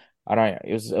was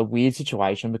a weird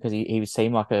situation because he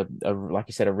seemed like a like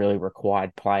you said, a really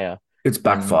required player. It's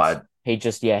backfired.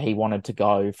 He wanted to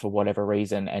go for whatever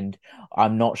reason, and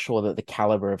I'm not sure that the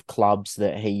caliber of clubs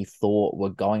that he thought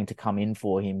were going to come in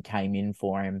for him came in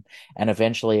for him. And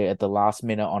eventually, at the last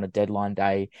minute on a deadline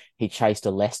day, he chased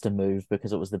a Leicester move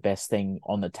because it was the best thing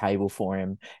on the table for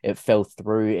him. It fell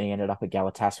through, and he ended up at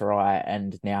Galatasaray,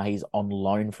 and now he's on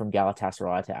loan from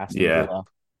Galatasaray to Aston Villa.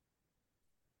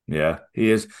 Yeah, he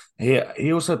is. He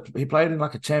played in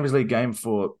like a Champions League game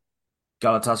for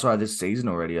Galatasaray this season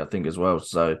already, I think, as well.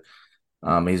 So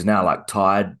he's now like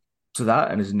tied to that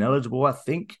and is ineligible, I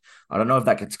think. I don't know if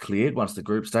that gets cleared once the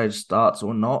group stage starts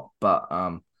or not, but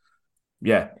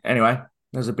yeah. Anyway,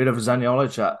 there's a bit of a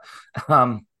Zaniolo chat.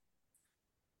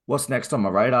 What's next on my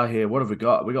radar here? What have we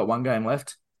got? We got one game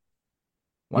left.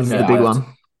 The big one.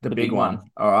 The big one.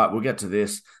 All right, we'll get to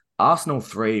this. Arsenal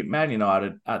 3, Man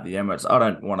United at the Emirates. I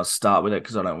don't want to start with it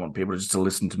because I don't want people just to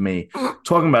listen to me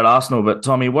talking about Arsenal, but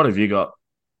Tommy, what have you got?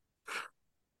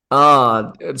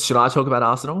 Should I talk about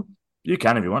Arsenal? You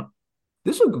can if you want.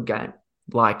 This was a good game.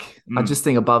 I just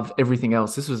think above everything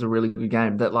else, this was a really good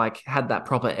game that had that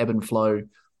proper ebb and flow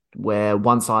where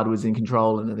one side was in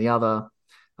control and then the other.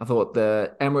 I thought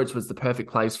the Emirates was the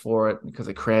perfect place for it because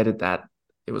it created that.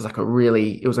 It was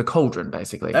it was a cauldron,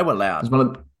 basically. They were loud. It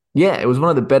was one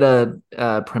of the better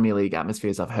Premier League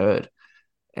atmospheres I've heard.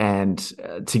 And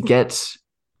to get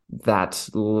that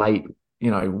late,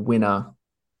 winner,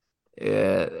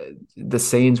 the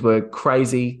scenes were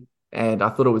crazy, and I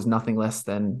thought it was nothing less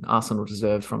than Arsenal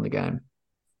deserved from the game.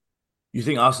 You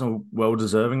think Arsenal well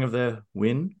deserving of their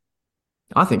win?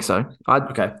 I think so.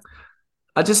 Okay.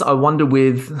 I wonder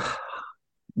with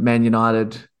Man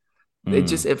United,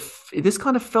 this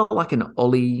kind of felt like an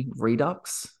Ollie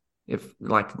redux. It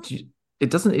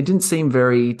didn't seem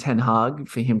very Ten Hag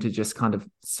for him to just kind of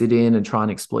sit in and try and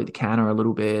exploit the counter a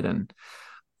little bit and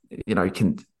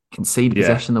concede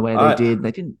possession the way they did.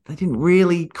 They didn't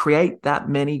really create that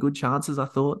many good chances, I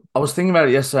thought. I was thinking about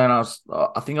it yesterday, and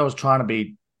I think I was trying to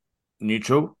be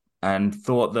neutral and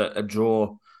thought that a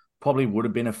draw probably would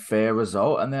have been a fair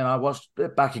result. And then I watched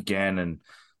it back again, and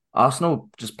Arsenal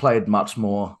just played much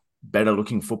more better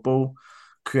looking football,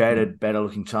 created better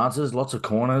looking chances, lots of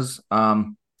corners.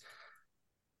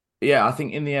 Yeah, I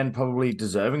think in the end, probably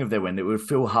deserving of their win. It would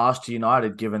feel harsh to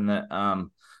United given that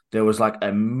there was like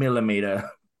a millimeter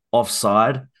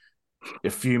offside a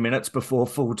few minutes before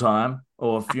full time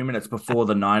or a few minutes before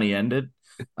the 90 ended.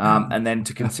 And then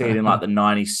to concede in like the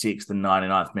 96th and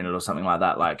 99th minute or something like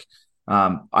that. Like,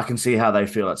 I can see how they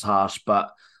feel it's harsh.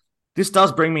 But this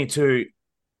does bring me to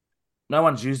no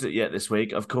one's used it yet this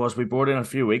week. Of course, we brought in a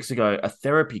few weeks ago a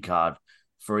therapy card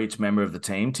for each member of the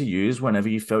team to use whenever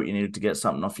you felt you needed to get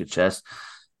something off your chest.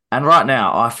 And right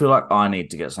now, I feel like I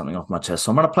need to get something off my chest.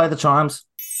 So I'm going to play the chimes.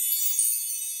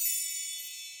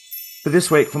 For this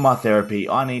week, for my therapy,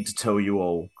 I need to tell you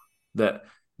all that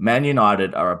Man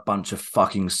United are a bunch of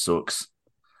fucking sooks.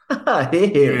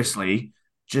 Seriously,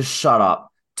 just shut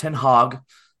up. Ten Hag,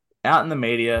 out in the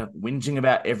media, whinging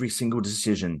about every single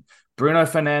decision. Bruno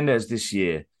Fernandes this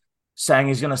year, saying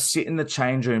he's going to sit in the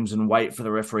change rooms and wait for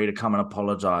the referee to come and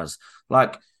apologise.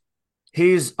 Like,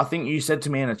 I think you said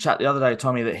to me in a chat the other day,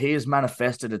 Tommy, that he has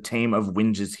manifested a team of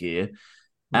whingers here.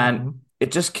 And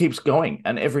it just keeps going.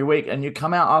 And every week, and you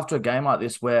come out after a game like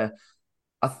this where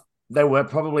they were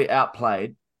probably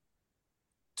outplayed,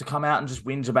 to come out and just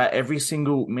whinge about every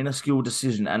single minuscule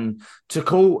decision and to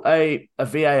call a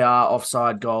VAR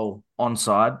offside goal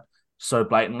onside so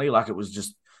blatantly, like it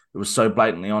was so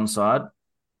blatantly onside,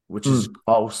 which is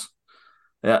false.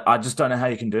 Yeah, I just don't know how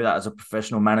you can do that as a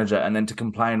professional manager. And then to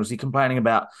complain, was he complaining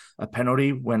about a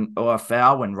penalty or a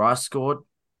foul when Rice scored?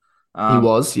 He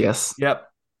was, yes. Yep.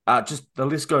 Just the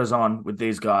list goes on with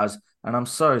these guys, and I'm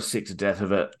so sick to death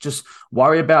of it. Just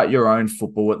worry about your own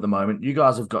football at the moment. You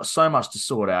guys have got so much to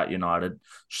sort out, United.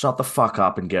 Shut the fuck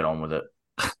up and get on with it.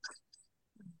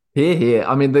 Here.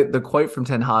 I mean, the quote from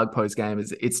Ten Hag post-game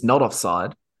is, it's not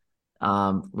offside,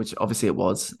 which obviously it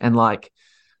was. And like,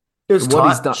 it was tight,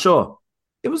 he's done, sure.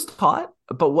 It was tight,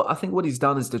 but I think what he's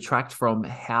done is detract from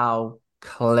how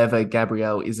clever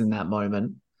Gabriel is in that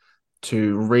moment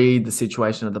to read the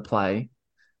situation of the play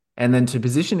and then to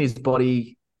position his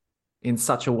body in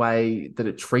such a way that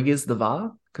it triggers the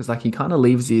VAR, because like he kind of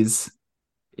moves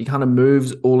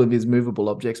all of his movable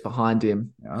objects behind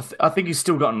him. Yeah, I think he's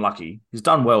still gotten lucky. He's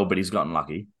done well, but he's gotten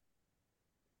lucky.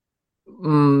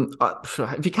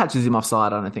 If he catches him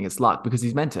offside, I don't think it's luck, because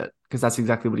he's meant it, because that's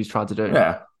exactly what he's tried to do.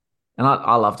 Yeah. And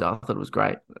I loved it. I thought it was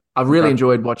great. I really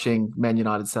enjoyed watching Man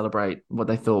United celebrate what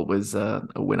they thought was a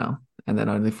winner, and then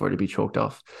only for it to be chalked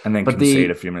off. And then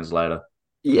concede a few minutes later.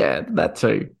 Yeah, that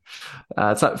too.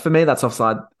 So for me, that's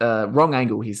offside. Wrong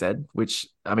angle, he said, which,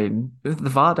 I mean, the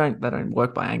VAR don't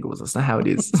work by angles. That's not how it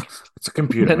is. It's a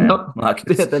computer, man.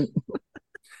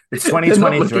 It's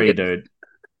 2023, dude.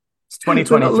 It's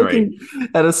 2023.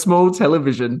 At a small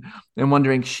television and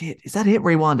wondering, shit, is that it?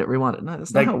 Rewind it. No,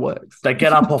 that's not how it works. They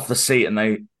get up off the seat and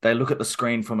they look at the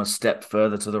screen from a step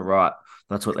further to the right.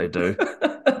 That's what they do.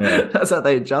 Yeah. That's how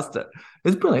they adjust it.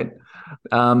 It's brilliant.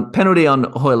 Penalty on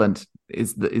Højlund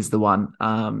is the one.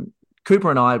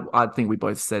 Cooper and I think we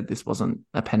both said this wasn't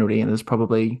a penalty, and it's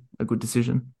probably a good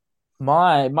decision.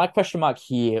 My question mark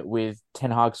here with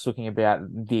Ten Hag talking about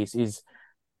this is,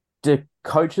 do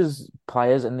coaches,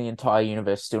 players, and the entire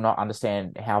universe still not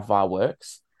understand how VAR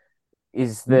works?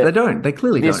 Is that they don't? They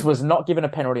clearly don't. This was not given a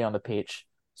penalty on the pitch,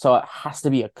 so it has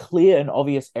to be a clear and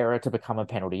obvious error to become a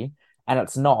penalty, and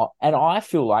it's not. And I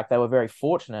feel like they were very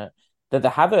fortunate that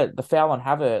the foul on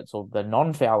Havertz, or the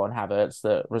non-foul on Havertz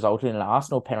that resulted in an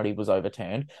Arsenal penalty, was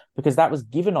overturned, because that was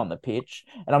given on the pitch,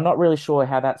 and I'm not really sure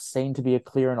how that's seen to be a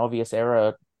clear and obvious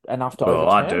error enough to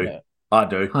overturn it. I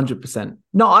do. 100%.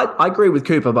 No, I agree with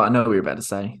Cooper, but I know what you're about to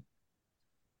say.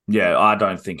 Yeah, I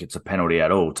don't think it's a penalty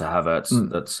at all to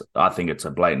Havertz. I think it's a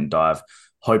blatant dive,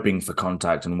 hoping for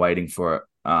contact and waiting for it.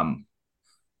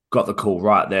 Got the call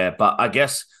right there. But I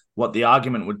guess what the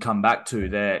argument would come back to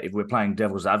there, if we're playing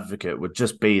devil's advocate, would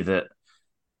just be that,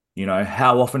 you know,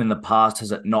 how often in the past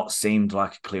has it not seemed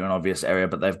like a clear and obvious error,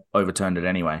 but they've overturned it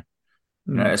anyway?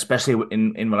 You know, especially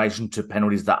in relation to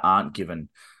penalties that aren't given.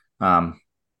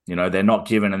 You know, they're not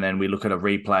given, and then we look at a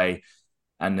replay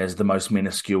and there's the most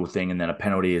minuscule thing, and then a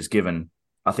penalty is given.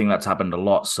 I think that's happened a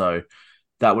lot. So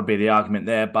that would be the argument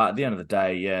there. But at the end of the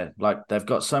day, yeah, like they've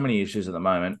got so many issues at the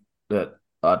moment that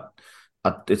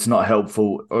it's not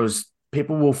helpful. Or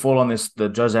people will fall on this,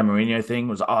 the Jose Mourinho thing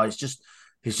was,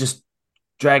 he's just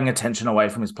dragging attention away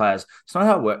from his players. It's not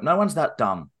how it works. No one's that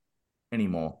dumb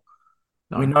anymore.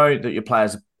 No. We know that your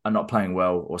players are not playing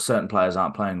well, or certain players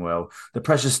aren't playing well. The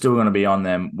pressure's still going to be on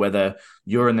them, whether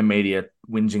you're in the media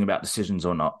whinging about decisions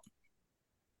or not.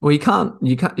 Well, he can't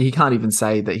even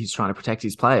say that he's trying to protect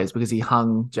his players because he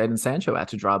hung Jadon Sancho out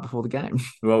to dry before the game.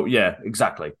 Well, yeah,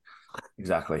 exactly.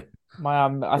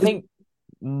 I think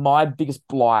my biggest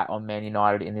blight on Man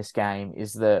United in this game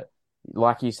is that,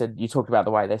 like you said, you talked about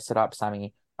the way they set up,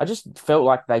 Sammy. I just felt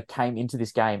like they came into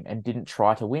this game and didn't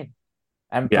try to win.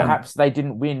 And Yeah. perhaps they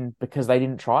didn't win because they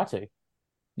didn't try to.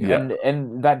 Yeah.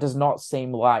 And that does not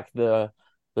seem like the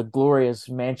glorious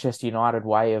Manchester United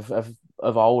way of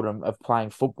old of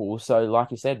playing football. So,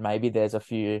 like you said, maybe there's a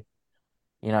few,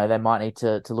 they might need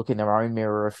to look in their own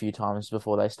mirror a few times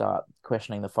before they start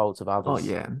questioning the faults of Oh others.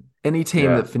 yeah, any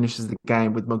team that finishes the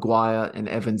game with Maguire and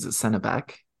Evans at centre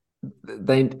back,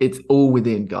 it's all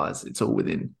within, guys. It's all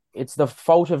within. It's the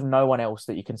fault of no one else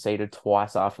that you conceded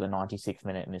twice after the 96th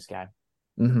minute in this game.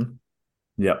 Mm-hmm.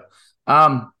 Yep.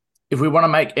 If we want to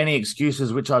make any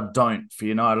excuses, which I don't for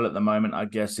United at the moment, I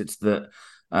guess it's that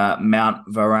Mount,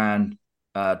 Varane,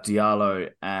 Diallo,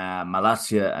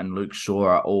 Malacia, and Luke Shaw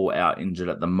are all out injured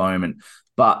at the moment.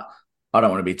 But I don't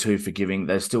want to be too forgiving.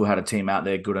 They still had a team out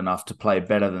there good enough to play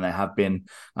better than they have been.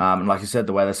 And like you said,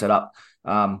 the way they're set up.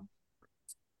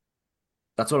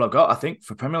 That's all I've got, I think,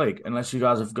 for Premier League, unless you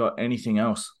guys have got anything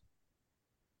else.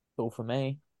 All for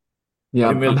me. Yeah,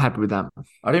 I'm happy with that.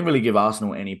 I didn't really give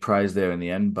Arsenal any praise there in the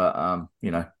end, but,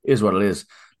 is what it is.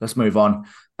 Let's move on.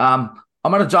 I'm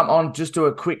going to jump on just to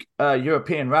a quick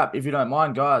European wrap, if you don't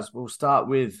mind, guys. We'll start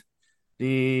with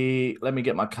let me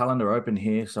get my calendar open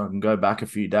here so I can go back a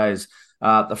few days.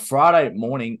 The Saturday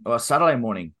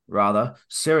morning, rather,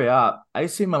 Serie A,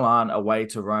 AC Milan away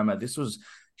to Roma. This was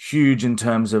huge in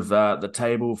terms of the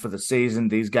table for the season.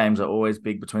 These games are always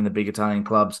big between the big Italian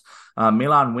clubs.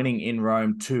 Milan winning in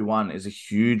Rome 2-1 is a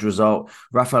huge result.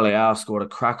 Rafael Leao scored a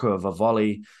cracker of a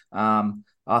volley.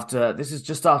 This is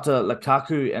just after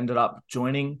Lukaku ended up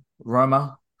joining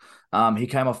Roma. He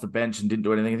came off the bench and didn't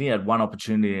do anything. I think he had one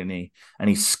opportunity and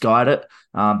he skied it.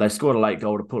 They scored a late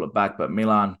goal to pull it back, but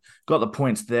Milan got the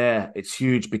points there. It's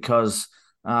huge because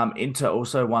Inter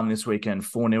also won this weekend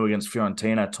 4-0 against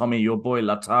Fiorentina. Tommy, your boy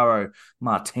Lautaro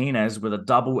Martinez with a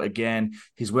double again.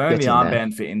 He's wearing the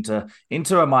armband for Inter.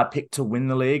 Inter are my pick to win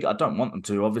the league. I don't want them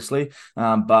to, obviously,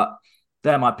 but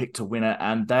they're my pick to win it,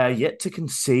 and they are yet to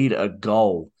concede a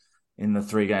goal in the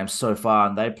 3 games so far.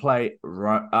 And they play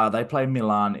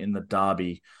Milan in the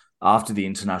derby after the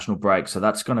international break, so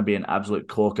that's going to be an absolute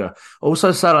corker.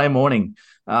 Also, Saturday morning,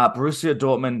 Borussia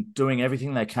Dortmund doing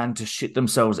everything they can to shit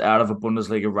themselves out of a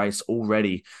Bundesliga race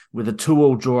already with a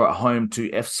 2-2 draw at home to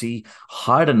FC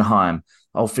Heidenheim.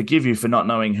 I'll forgive you for not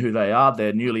knowing who they are.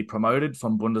 They're newly promoted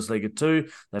from Bundesliga 2.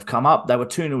 They've come up. They were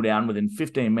 2-0 down within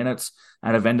 15 minutes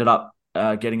and have ended up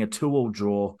getting a 2-2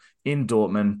 draw in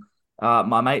Dortmund.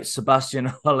 My mate Sebastian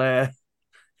Haller,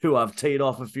 who I've teed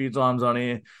off a few times on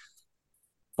here,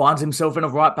 finds himself in a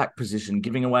right-back position,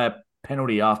 giving away a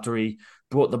penalty after he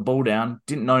brought the ball down,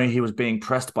 didn't know he was being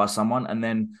pressed by someone, and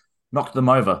then knocked them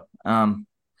over.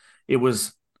 It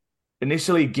was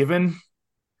initially given,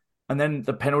 and then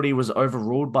the penalty was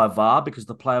overruled by VAR because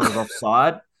the player was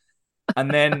offside.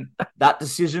 And then that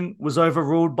decision was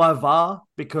overruled by VAR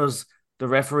because the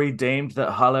referee deemed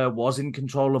that Haller was in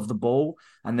control of the ball,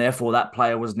 and therefore that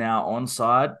player was now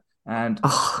onside. And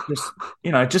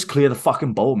just clear the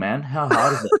fucking ball, man. How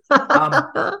hard is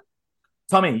it?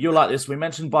 Tommy, you're like this. We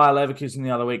mentioned Bayer Leverkusen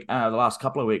the other week, the last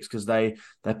couple of weeks, because they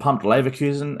pumped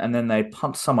Leverkusen and then they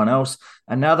pumped someone else,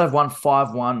 and now they've won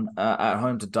 5-1 at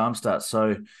home to Darmstadt.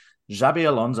 So Xabi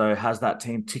Alonso has that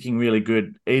team ticking really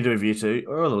good. Either of you two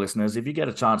or the listeners, if you get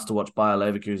a chance to watch Bayer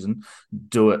Leverkusen,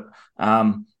 do it.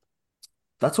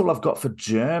 That's all I've got for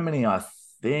Germany, I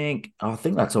think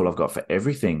that's all I've got for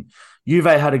everything. Juve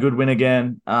had a good win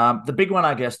again. The big one,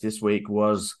 I guess, this week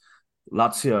was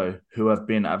Lazio, who have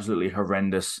been absolutely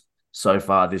horrendous so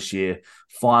far this year,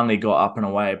 finally got up and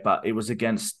away, but it was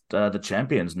against the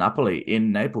champions, Napoli,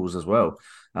 in Naples as well.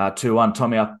 2-1.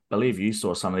 Tommy, I believe you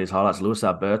saw some of these highlights. Luis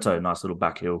Alberto, nice little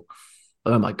back heel.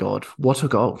 Oh my God, what a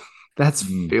goal. That's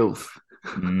filth.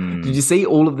 Did you see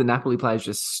all of the Napoli players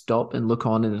just stop and look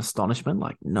on in astonishment?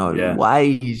 Like, no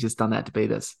way he's just done that to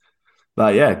beat us.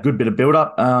 But yeah, good bit of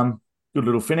build-up. Good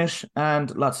little finish, and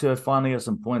Lazio finally got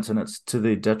some points, and it's to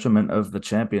the detriment of the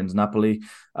champions, Napoli.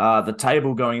 The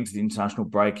table going into the international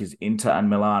break is Inter and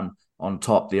Milan on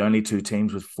top, the only 2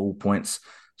 teams with full points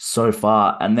so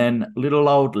far. And then little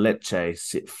old Lecce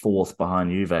sit 4th behind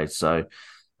Juve. So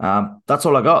that's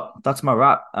all I got. That's my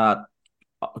wrap.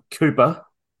 Cooper,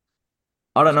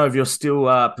 I don't know if you're still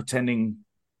pretending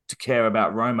to care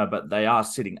about Roma, but they are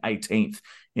sitting 18th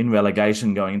in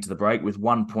relegation going into the break with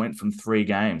 1 point from 3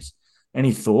 games.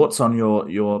 Any thoughts on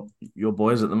your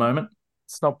boys at the moment?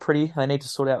 It's not pretty. They need to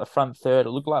sort out the front third. It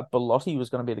looked like Belotti was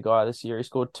going to be the guy this year. He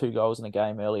scored 2 goals in a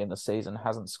game early in the season,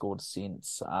 hasn't scored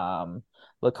since.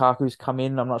 Lukaku's come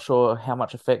in. I'm not sure how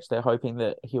much effect they're hoping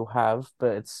that he'll have,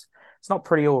 but it's not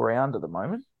pretty all round at the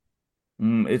moment.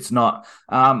 It's not.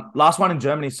 Last one in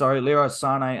Germany, sorry. Leroy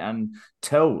Sané and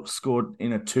Tell scored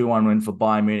in a 2-1 win for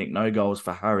Bayern Munich. No goals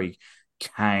for Harry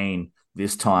Kane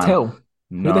this time. Tell?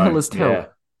 No. Who the hell is Tell? Yeah.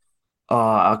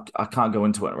 Oh, I can't go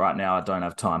into it right now. I don't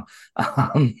have time.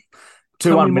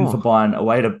 2-1 win for Bayern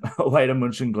away to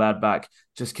Mönchengladbach.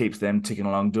 Just keeps them ticking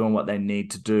along, doing what they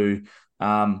need to do.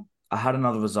 I had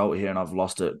another result here and I've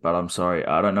lost it, but I'm sorry.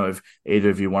 I don't know if either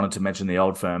of you wanted to mention the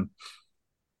old firm.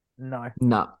 No.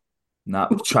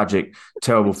 Tragic,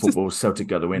 terrible football. Celtic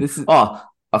got the win.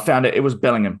 I found it. It was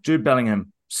Bellingham. Jude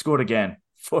Bellingham scored again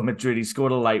for Madrid. He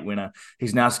scored a late winner.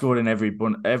 He's now scored in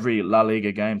every La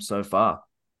Liga game so far.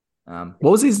 What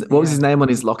was his name on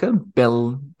his locker?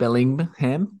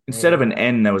 Bellingham. Instead of an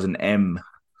N, there was an M.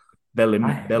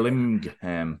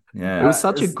 Bellingham. Yeah. It was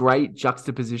such a great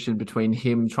juxtaposition between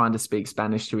him trying to speak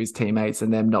Spanish to his teammates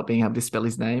and them not being able to spell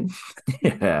his name.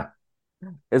 Yeah.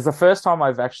 It's the first time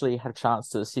I've actually had a chance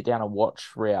to sit down and watch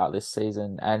Real this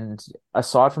season. And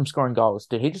aside from scoring goals,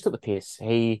 dude, he just took the piss.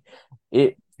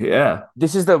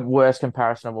 This is the worst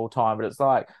comparison of all time, but it's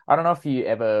like, I don't know if you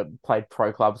ever played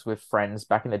pro clubs with friends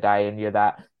back in the day and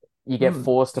you get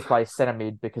forced to play centre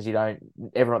mid because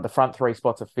the front 3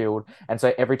 spots are filled. And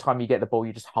so every time you get the ball,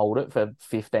 you just hold it for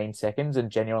 15 seconds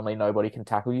and genuinely nobody can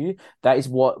tackle you. That is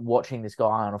what watching this guy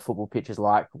on a football pitch is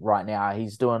like right now.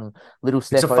 He's doing little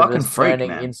step overs, turning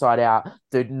inside out.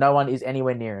 Dude, no one is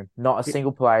anywhere near him. Not a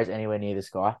single player is anywhere near this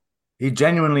guy. He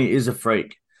genuinely is a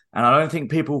freak. And I don't think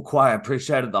people quite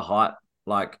appreciated the hype,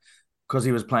 like, because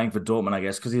he was playing for Dortmund, I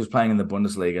guess, because he was playing in the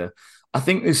Bundesliga. I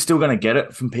think he's still going to get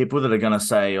it from people that are going to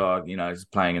say, oh, he's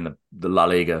playing in the La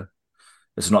Liga.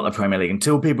 It's not the Premier League.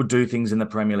 Until people do things in the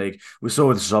Premier League. We saw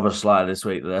with Szoboszlai this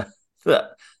week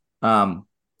that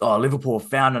Liverpool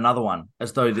found another one,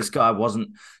 as though this guy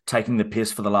wasn't taking the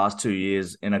piss for the last 2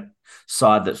 years in a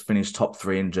side that's finished top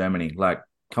 3 in Germany. Like,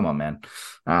 come on, man.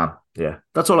 Yeah,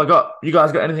 that's all I got. You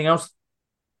guys got anything else?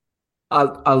 I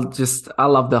love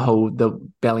the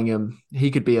Bellingham.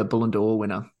 He could be a Ballon d'Or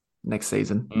winner next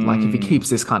season. Like, if he keeps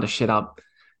this kind of shit up,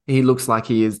 he looks like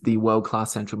he is the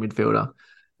world-class central midfielder.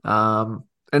 And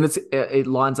it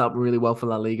lines up really well for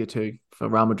La Liga too, for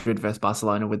Real Madrid versus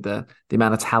Barcelona, with the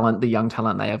amount of talent, the young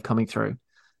talent they have coming through.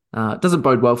 It doesn't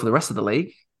bode well for the rest of the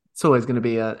league. It's always going to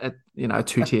be a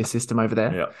 2-tier system over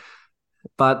there. Yeah.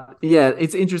 But yeah,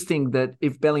 it's interesting that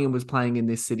if Bellingham was playing in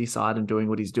this City side and doing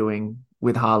what he's doing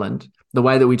with Haaland, the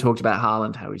way that we talked about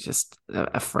Haaland, how he's just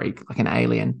a freak, like an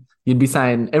alien,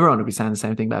 everyone would be saying the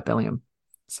same thing about Bellingham.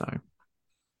 So,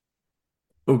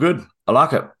 well, good. I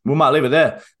like it. We might leave it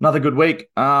there. Another good week.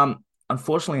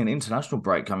 Unfortunately, an international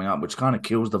break coming up, which kind of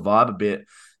kills the vibe a bit.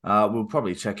 We'll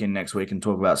probably check in next week and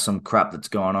talk about some crap that's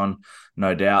going on,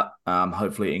 no doubt.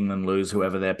 Hopefully England lose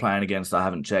whoever they're playing against. I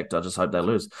haven't checked. I just hope they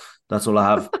lose. That's all I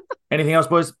have. Anything else,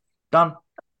 boys? Done?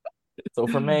 It's all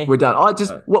from me. We're done.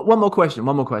 One more question.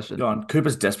 Go on.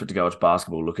 Cooper's desperate to go watch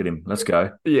basketball. Look at him. Let's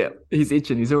go. Yeah, he's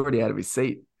itching. He's already out of his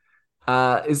seat.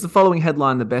 Is the following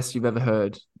headline the best you've ever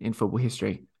heard in football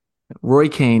history? Roy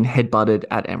Keane headbutted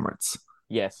at Emirates.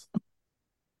 Yes.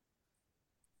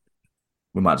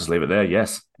 We might just leave it there.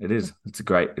 Yes, it is. It's a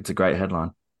great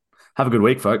headline. Have a good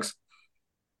week, folks.